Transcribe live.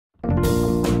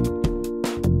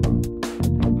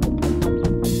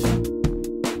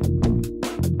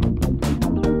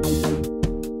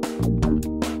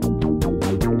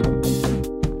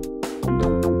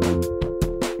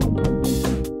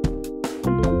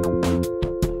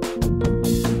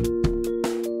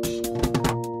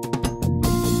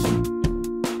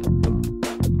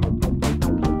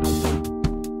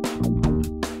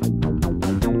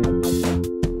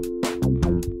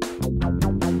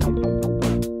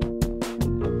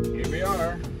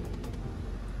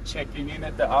checking in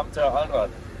at the Abenteuer Allrad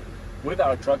with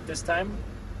our truck this time.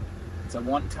 It's a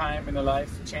one-time in a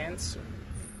life chance,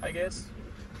 I guess,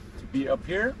 to be up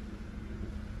here,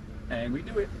 and we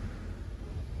do it.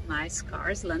 Nice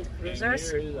cars, Land Cruisers.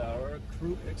 And here is our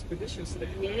Krug expedition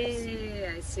stand.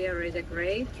 Yay! I see already a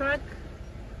gray truck.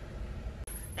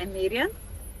 And Miriam.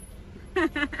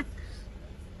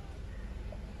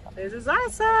 This is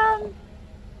awesome!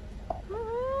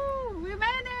 Woohoo! We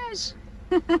managed!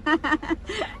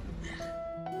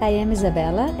 I am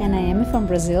Isabella and I am from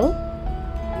Brazil.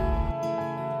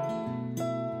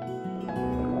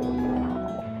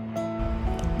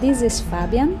 This is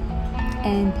Fabian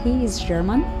and he is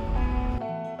German.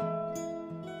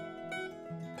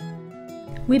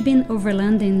 We've been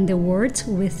overlanding the world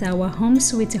with our home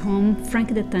sweet home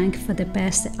Frank the Tank for the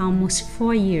past almost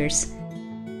 4 years.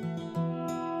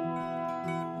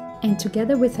 And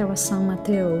together with our son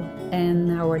Mateo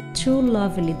and our 2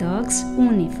 lovely dogs,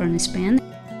 Uni from Spain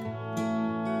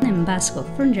and Basco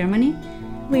from Germany,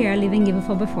 we are living even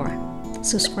for before.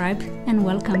 Subscribe and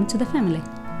welcome to the family.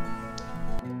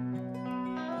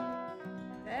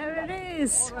 There it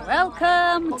is!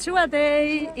 Welcome to a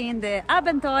day in the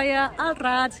Abenteuer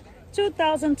Allrad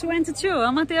 2022,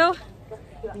 huh, Mateo?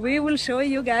 We will show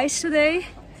you guys today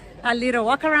a little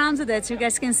walk around that you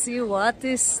guys can see what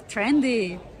is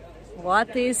trendy,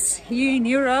 what is here in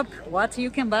Europe, what you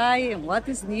can buy, and what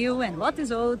is new and what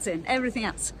is old and everything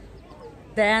else.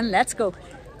 Then let's go.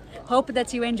 Hope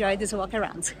that you enjoy this walk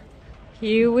around.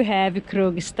 Here we have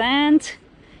Krug stand,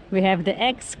 we have the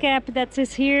X cap that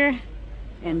is here,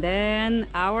 and then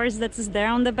ours that is there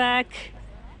on the back.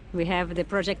 We have the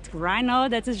Project Rhino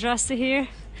that is just here,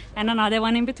 and another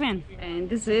one in between. And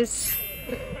this is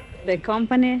the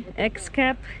company X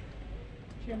cap,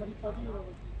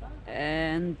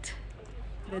 and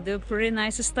they do pretty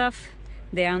nice stuff.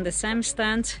 They are on the same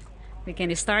stand. We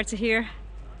can start here.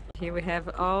 Here we have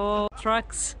all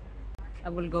trucks. I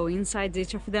will go inside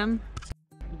each of them.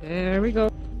 There we go.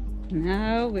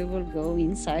 Now we will go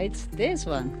inside this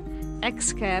one.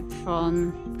 X cap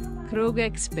from Krug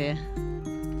XP.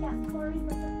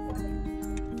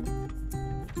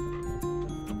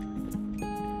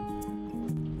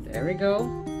 There we go.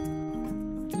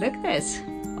 Look at this.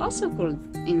 Also cool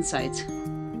inside.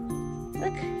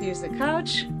 Look, here's the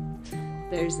couch,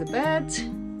 there's the bed,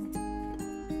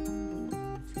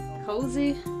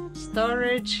 cozy,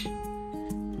 storage,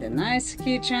 the nice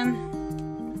kitchen.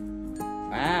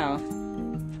 Wow.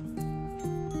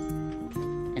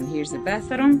 And here's the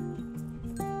bathroom.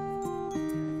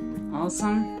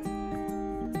 Awesome.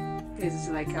 This is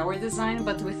like our design,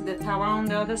 but with the tower on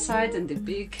the other side and the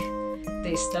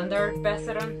standard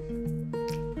bathroom.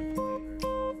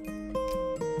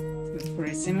 It's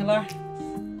pretty similar.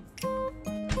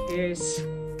 Here's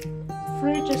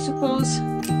fridge, I suppose.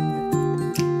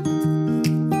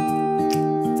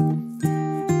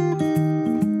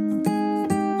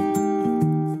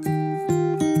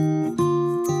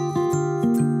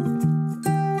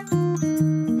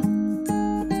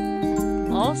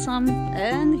 Awesome.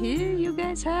 And here you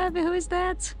guys have, who is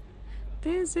that?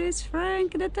 This is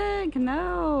Frank the Tank.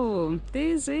 No,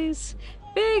 this is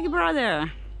Big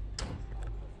Brother.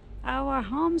 Our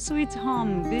home sweet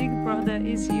home, Big Brother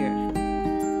is here.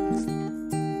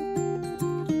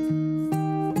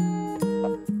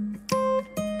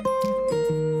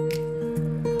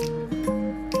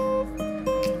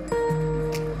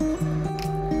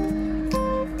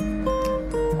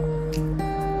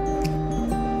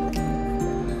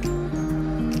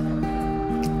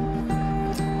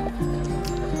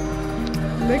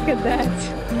 Look at that.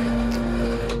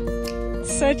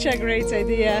 Such a great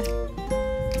idea.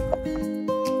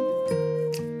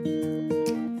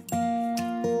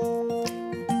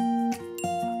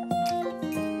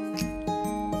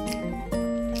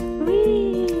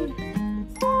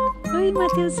 Oi,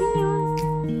 Mateuzinho.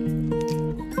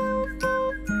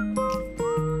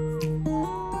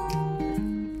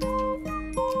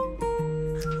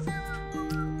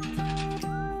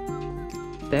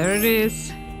 There it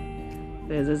is.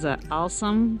 This is an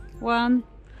awesome one.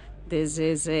 This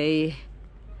is a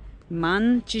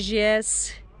MAN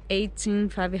GGS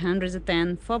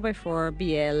 18510 4x4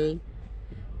 BL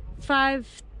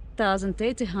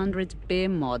 5800B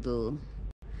model.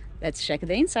 Let's check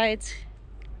the inside.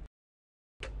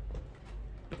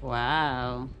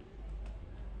 Wow,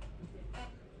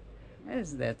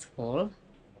 is that cool?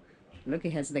 Look,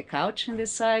 it has the couch on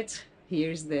this side.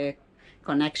 Here's the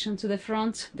connection to the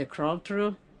front, the crawl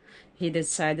through. He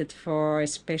decided for a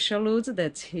special wood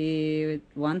that he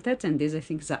wanted, and this I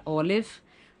think is an olive.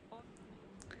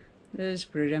 This is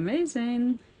pretty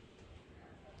amazing.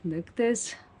 Look at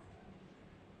this.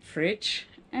 fridge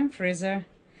and freezer.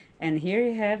 And here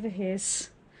you have his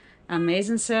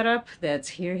amazing setup. That's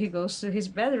here he goes to his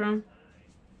bedroom.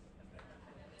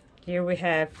 Here we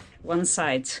have one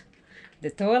side the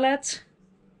toilet,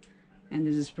 and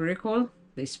this is pretty cool,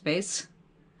 the space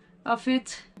of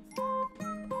it.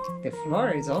 The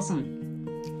floor is awesome.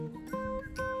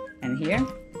 And here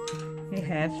we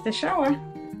have the shower.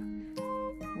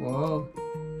 Whoa.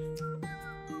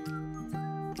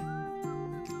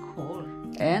 Cool.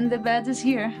 And the bed is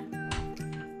here.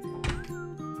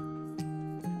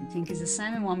 I think it's the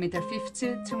same, 1.50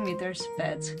 m, 2 meters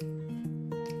bed.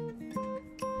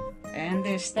 And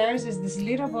the stairs is this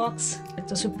little box.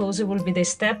 I suppose it will be the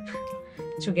step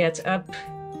to get up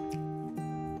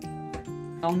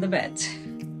on the bed.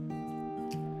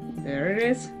 There it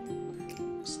is.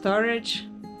 Storage.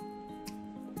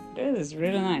 This is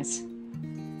really nice.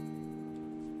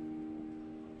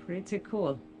 Pretty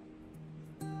cool.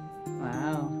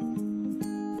 Wow.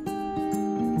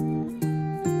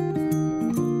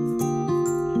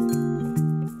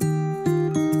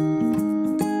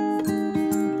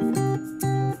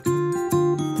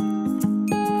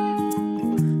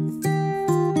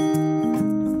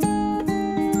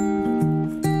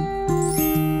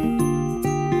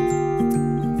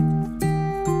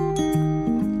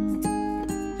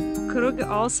 Krug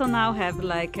also now have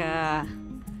like a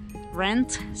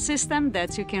rent system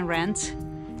that you can rent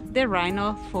the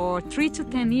Rhino for 3 to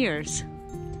 10 years.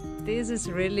 This is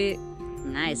really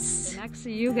nice. Next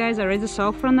you guys already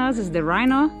saw from us is the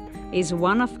Rhino. Is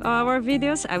one of our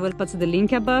videos. I will put the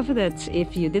link above that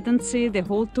if you didn't see the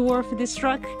whole tour of this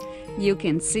truck, you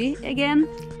can see again.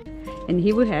 And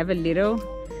here we have a little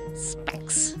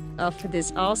specs of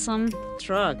this awesome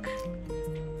truck.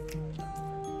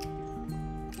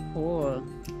 Cool.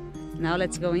 Now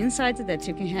let's go inside so that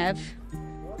you can have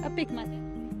a peek.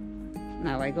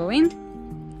 Now I go in.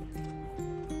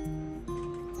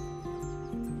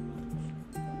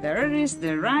 There it is,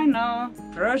 the Rhino.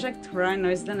 Project Rhino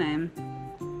is the name.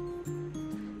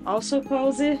 Also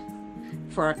cozy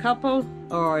for a couple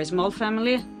or a small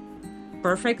family.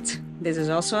 Perfect. This is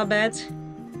also a bed.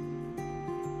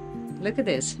 Look at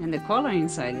this, and the color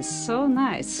inside is so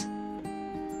nice.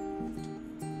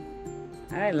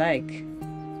 I like.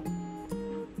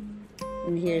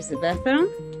 And here's the bathroom.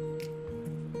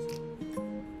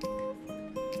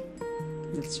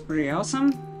 It's pretty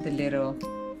awesome. The little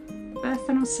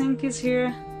bathroom sink is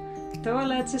here.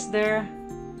 Toilet is there.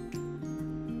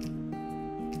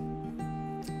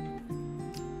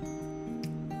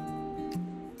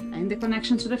 And the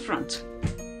connection to the front.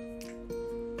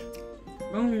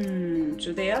 Boom!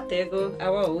 Today I take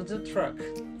our old truck,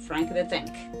 Frank the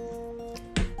Tank.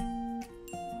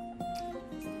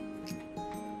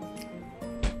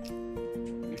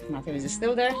 Nothing is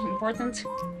still there, important.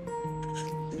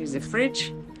 Here's the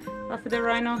fridge of the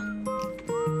Rhino.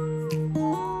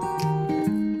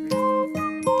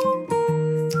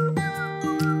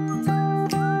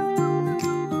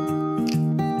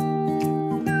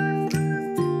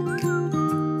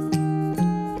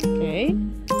 Okay.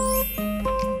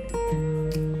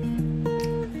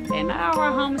 And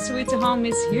our home sweet home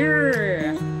is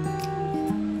here.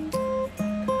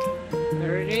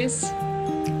 There it is.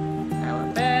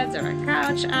 Our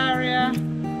couch area.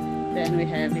 Then we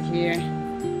have here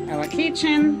our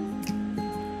kitchen.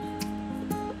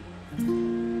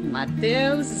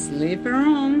 Mateo's sleeping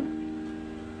room.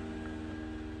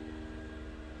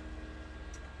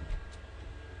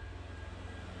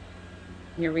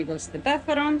 Here we go to the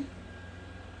bathroom.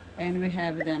 And we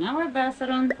have then our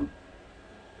bathroom.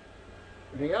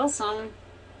 Pretty awesome.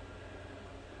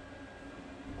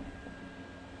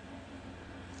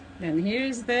 Then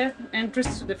here's the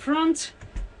entrance to the front.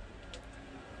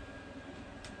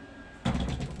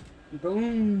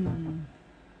 Boom!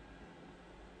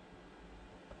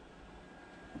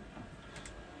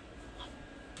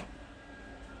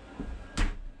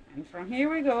 And from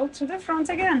here we go to the front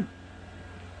again.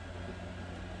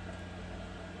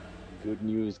 Good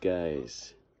news,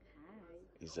 guys.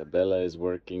 Isabella is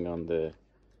working on the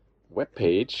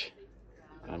webpage.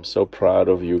 I'm so proud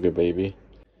of Yuga, baby.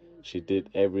 She did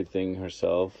everything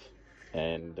herself,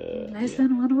 and Less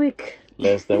than 1 week.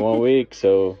 Less than 1 week,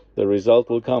 so the result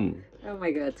will come. Oh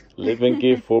my god.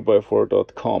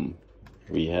 liveandgive4x4.com.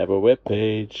 We have a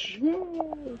webpage.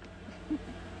 Yay!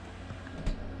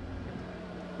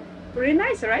 Pretty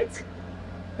nice, right?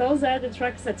 Those are the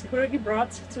trucks that Krug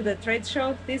brought to the trade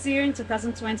show this year in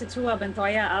 2022,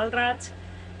 Abenteuer Allrad.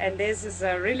 And this is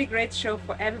a really great show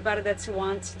for everybody that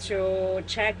wants to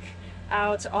check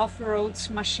out off-road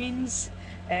machines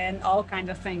and all kinds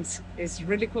of things. It's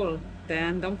really cool.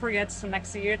 Then don't forget to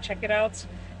next year check it out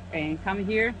and come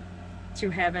here to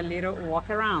have a little walk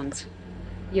around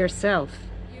yourself.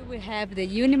 Here we have the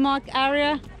Unimog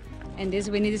area, and this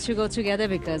we needed to go together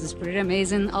because it's pretty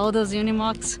amazing, all those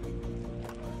Unimogs.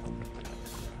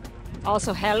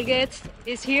 Also Hellgate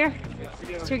is here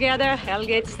together.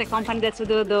 Hellgate is the company that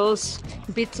do those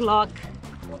Bitlock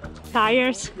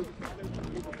tires,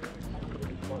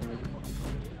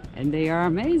 and they are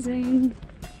amazing.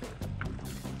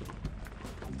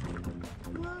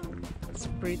 It's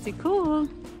pretty cool.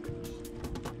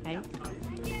 Hey,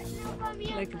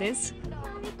 look this.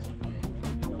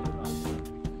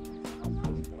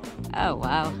 Oh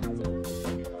wow,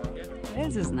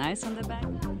 this is nice on the back.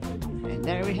 And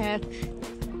there we have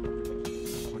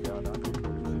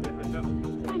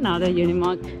another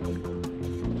Unimog.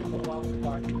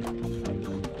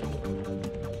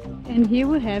 And here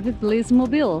we have a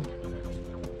Blizzmobile.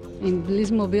 In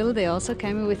Blizzmobile they also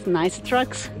came with nice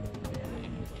trucks.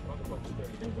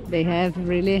 They have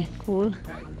really cool.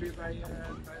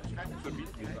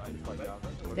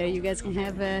 There you guys can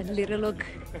have a little look.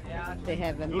 They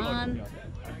have a man.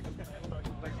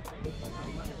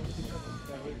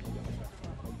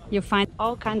 You find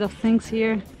all kinds of things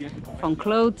here, from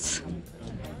clothes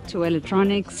to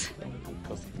electronics,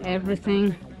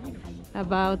 everything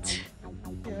about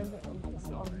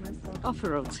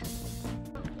off-road.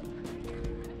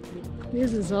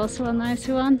 This is also a nice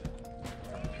one.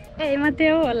 Hey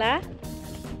Mateo, hola.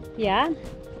 Yeah?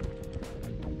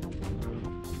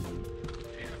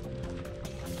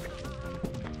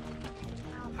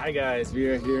 Hi guys, we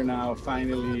are here now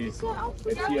finally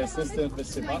with the assistant with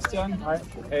Sebastian. Hi.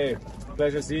 Hey,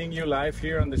 pleasure seeing you live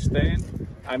here on the stand.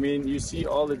 I mean, you see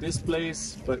all the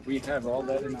displays, but we have all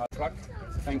that in our truck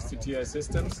thanks to TI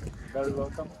Systems. Very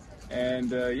welcome.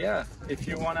 And yeah, if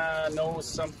you want to know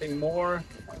something more,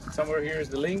 somewhere here is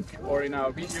the link, or in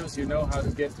our videos you know how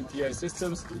to get to TI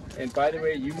Systems. And by the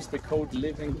way, use the code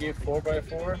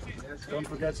LIVEANDGIVE4x4. Don't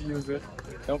forget to use it.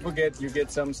 Don't forget, you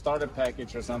get some starter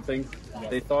package or something. Yeah.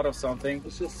 They thought of something.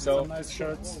 So some nice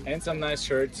shirts. And some nice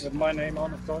shirts. With my name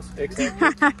on, of course.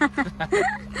 Exactly.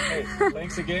 Hey,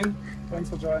 thanks again. Thanks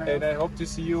for joining. And I hope to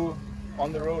see you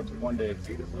on the road one day.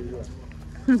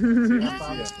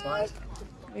 Bye.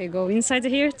 We go inside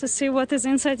here to see what is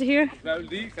inside here.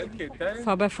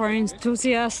 4x4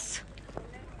 enthusiasts.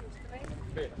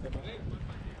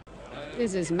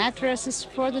 This is mattresses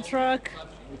for the truck.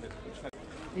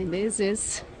 And this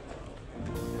is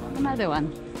another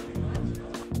one.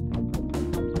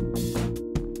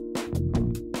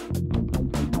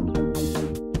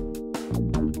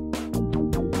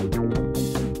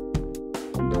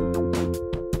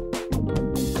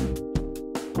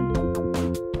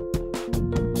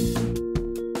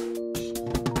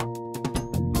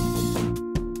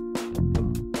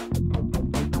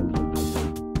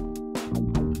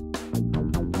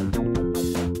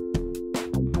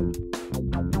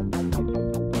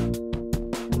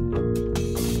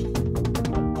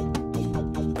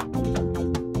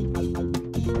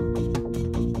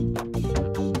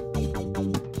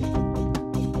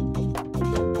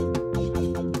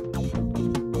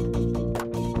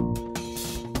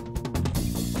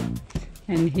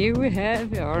 And here we have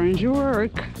the orange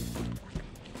work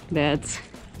that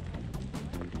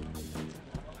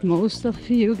most of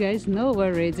you guys know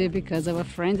already because our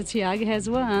friend Tiago has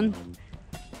one.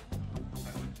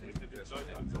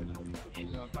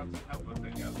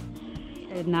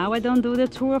 And now I don't do the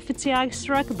tour of Tiago's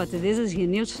truck, but this is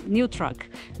his new truck.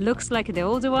 Looks like the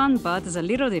old one, but it's a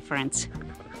little different.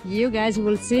 You guys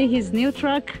will see his new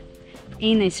truck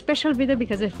in a special video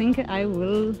because I think I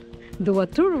will do a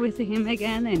tour with him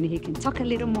again and he can talk a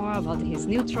little more about his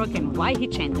new truck and why he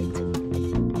changed it.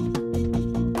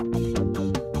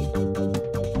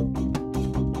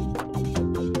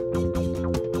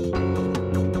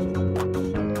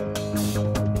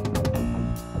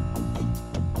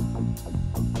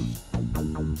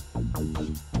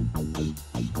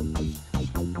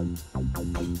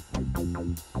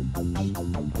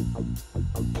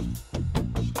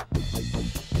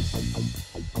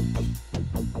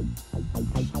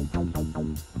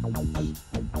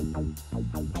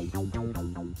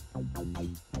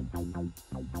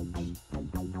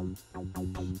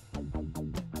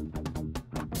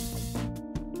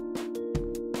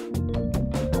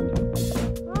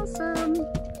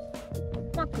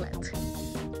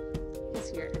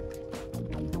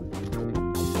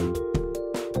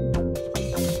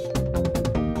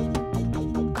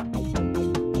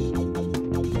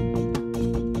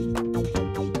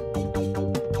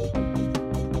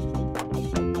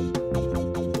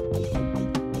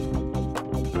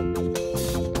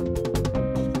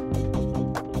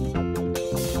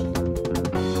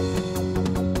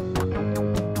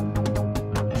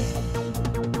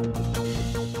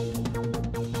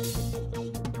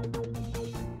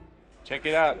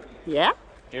 check it out. Yeah?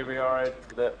 Here we are at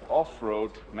the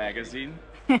Off-Road magazine.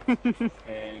 And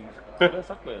Yeah,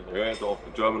 the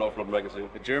German off-road magazine.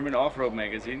 the German Off-Road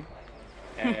magazine.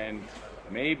 And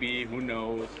maybe, who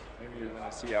knows, maybe you're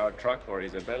gonna see our truck or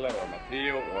Isabella or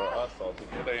Matteo or us all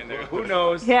together in there. Who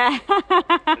knows? Yeah.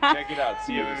 But check it out.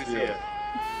 See you when we see it.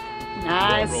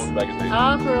 Nice. Off-road magazine.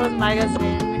 Off-road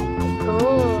magazine.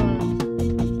 Cool.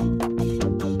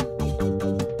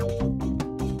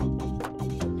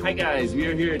 Hi guys, we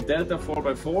are here at Delta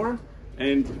 4x4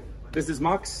 and this is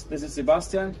Max, this is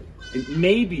Sebastian, and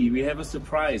maybe we have a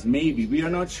surprise, maybe, we are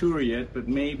not sure yet, but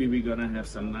maybe we're gonna have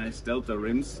some nice Delta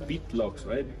rims, beat locks,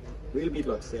 right? Real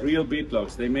beatlocks, yeah. Real beat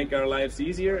locks, they make our lives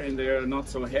easier and they are not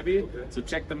so heavy, so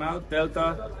check them out.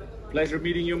 Delta, pleasure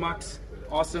meeting you Max,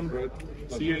 awesome,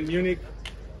 see you in Munich.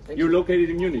 You're located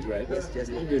in Munich, right? Yes,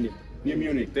 in Munich. Near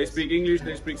Munich, they speak English,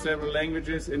 they speak several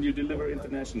languages and you deliver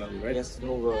internationally, right? Yes,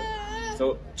 no word.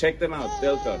 So check them out,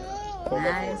 Delta.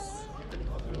 Nice.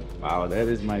 Wow, that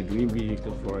is my dream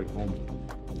vehicle for at home.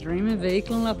 Dreamy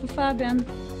vehicle lá pro Fabian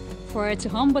for at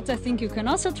home, but I think you can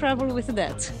also travel with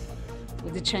that.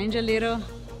 Would you change a little?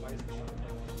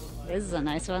 This is a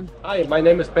nice one. Hi, my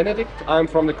name is Benedict. I'm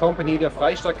from the company der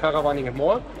Freistadt Caravaning and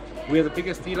More. We are the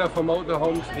biggest dealer for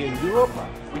motorhomes in Europe.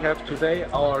 We have today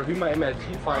our Hymer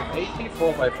MLT 580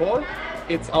 4x4.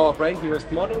 It's our brand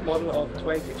newest model of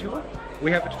 22.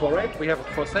 We have it for rent, we have it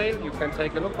for sale, you can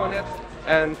take a look on it.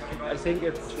 And I think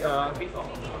it's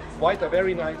quite a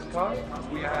very nice car.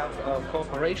 We have a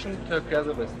cooperation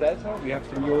together with Delta. We have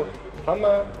the new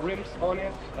Hummer rims on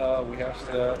it. We have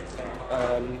the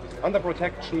under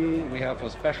protection. We have a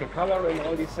special color in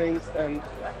all these things. And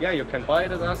yeah, you can buy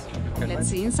it at us. Let's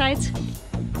see inside.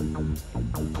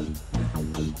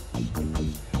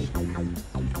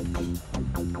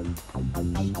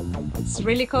 It's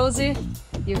really cozy.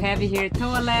 You have here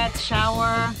toilet,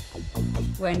 shower.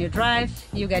 When you drive,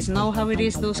 you guys know how it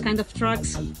is, those kind of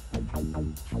trucks.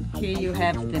 Here you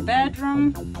have the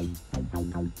bedroom.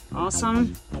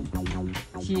 Awesome.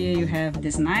 Here you have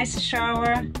this nice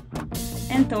shower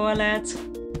and toilet.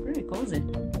 Very cozy.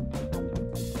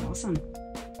 Awesome.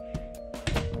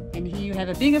 And here you have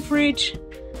a bigger fridge.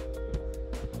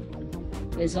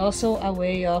 There's also a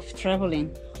way of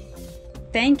traveling.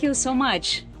 Thank you so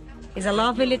much. It's a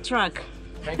lovely truck.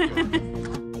 Thank you.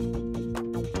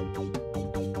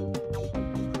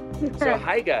 So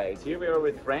hi guys, here we are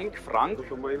with Frank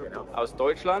aus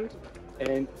Deutschland,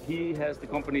 and he has the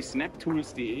company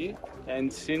snaptools.de,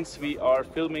 and since we are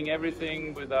filming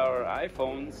everything with our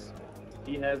iPhones,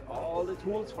 he has all the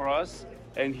tools for us,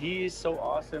 and he is so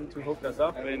awesome to hook us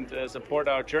up and support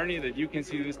our journey that you can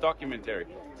see this documentary.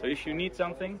 So if you need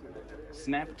something,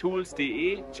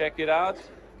 snaptools.de, check it out.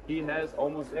 He has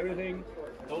almost everything.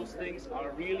 Those things are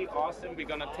really awesome. We're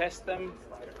gonna test them.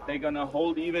 They're gonna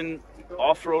hold even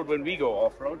off-road when we go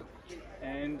off-road.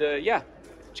 And yeah,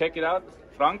 check it out.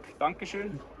 Frank,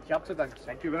 Dankeschön. Ich hab zu danken.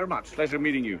 Thank you very much. Pleasure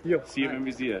meeting you. Yeah. See you when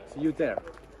we see it. See you there.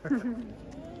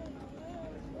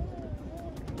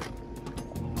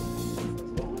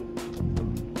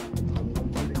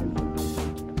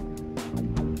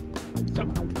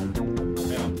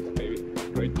 Yeah, baby,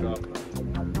 great job.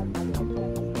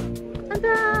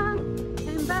 Ta-da!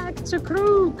 And back to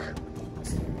Krug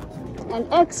and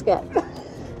X-Cap.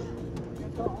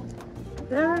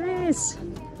 There it is.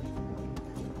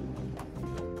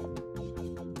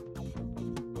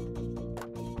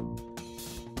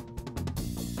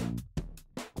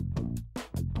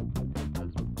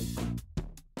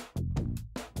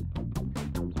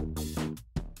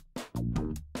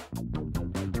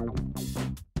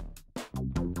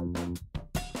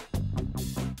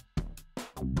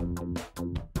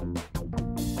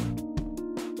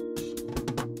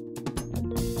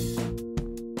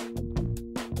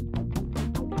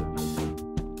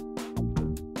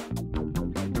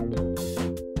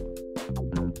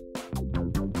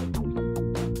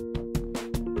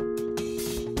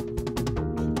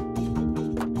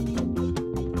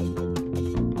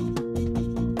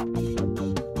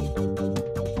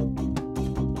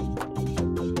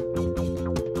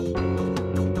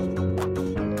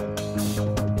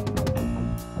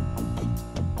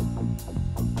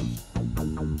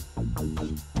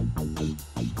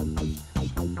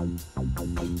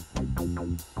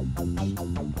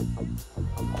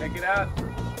 Check it out.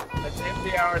 Let's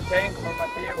empty our tank for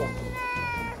Matteo.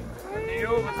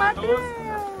 Matteo, was ist los?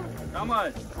 Komm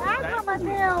mal. Danke,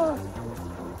 Matteo.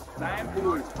 Time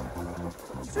pool.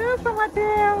 Super,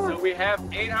 Matteo. So we have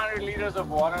 800 liters of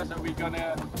water, so we're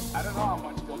gonna, I don't know how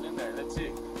much goes in there. Let's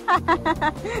see.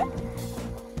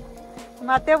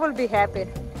 Matteo will be happy.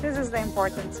 This is the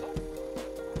important.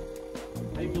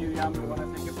 Maybe you Miriam, you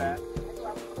wanna take a bath?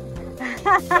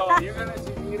 So you're gonna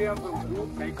see Miriam from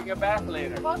Krug taking a bath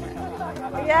later.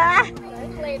 Yeah.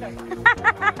 Later.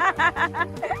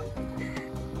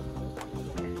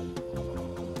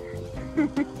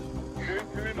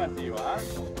 Schön, Matteo, huh?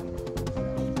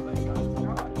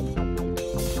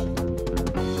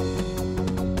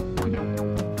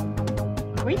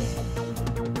 Ui.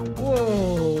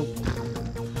 Uou.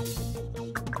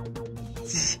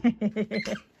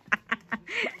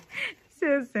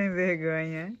 Seu sem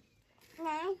vergonha.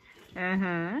 Não.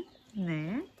 Aham,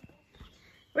 né?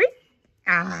 Ui.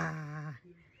 Ah.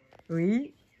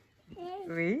 Ui.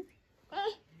 Ui.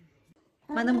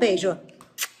 Manda um beijo.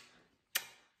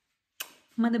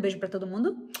 Manda um beijo pra todo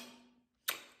mundo.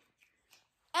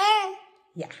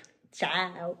 Yeah.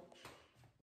 Tchau.